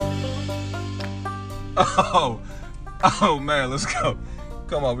Oh man, let's go.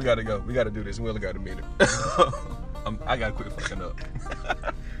 Come on, we gotta go. We gotta do this. We only got a minute. I gotta quit fucking up.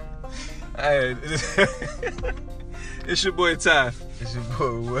 Hey, it's your boy Ty. It's your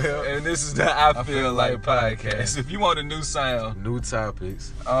boy Will. And this is the I Feel Like podcast. If you want a new sound, New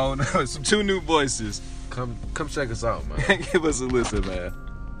topics. I don't know, some two new voices. Come check us out, man. Give us a listen, man.